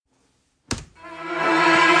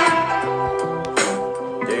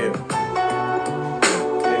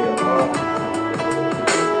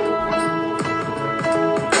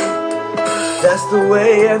the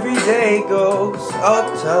way every day goes.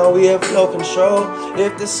 Uptown we have no control.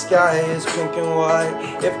 If the sky is pink and white,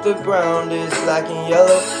 if the ground is black and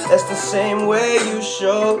yellow, that's the same way you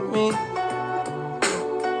showed me.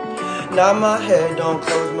 Nod my head, don't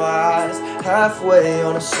close my eyes, halfway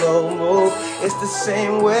on a slow move. It's the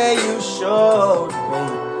same way you showed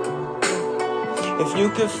me. If you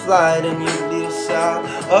could fly, then you'd lead us out.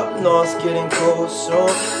 Up north's getting cold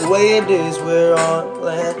soon. The way it is, we're on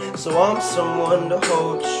land, so I'm someone to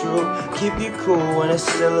hold true. Keep you cool when it's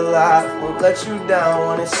still alive, won't let you down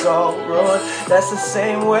when it's all ruined. That's the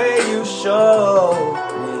same way you showed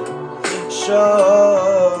me.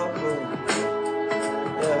 Showed me.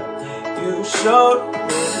 Yeah. You showed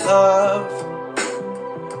me love.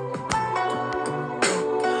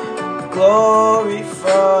 Glory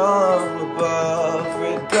from above,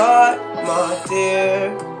 regard, my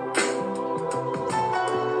dear.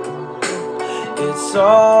 It's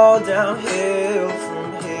all downhill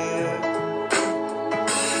from here.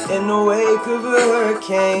 In the wake of a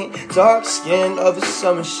hurricane, dark skin of a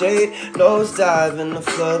summer shade, nose dive in the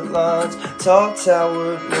floodlines, tall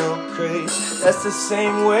tower of milk crates. That's the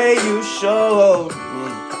same way you showed me.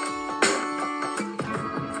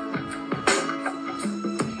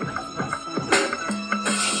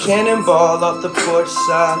 Cannonball off the porch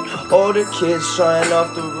side, older kids trying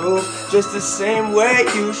off the roof, just the same way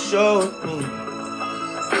you showed me.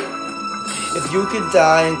 If you could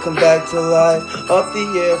die and come back to life, up the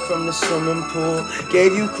air from the swimming pool,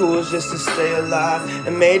 gave you cools just to stay alive,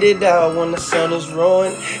 and made it out when the sun is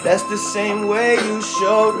ruined, that's the same way you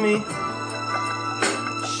showed me.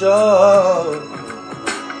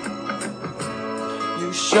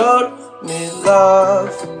 You showed me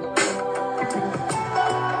love.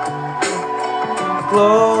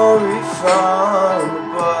 Glory from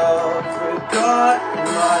above, regard,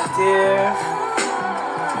 my dear.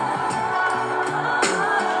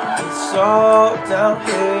 It's all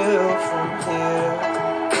downhill from here.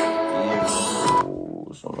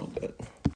 Something like that.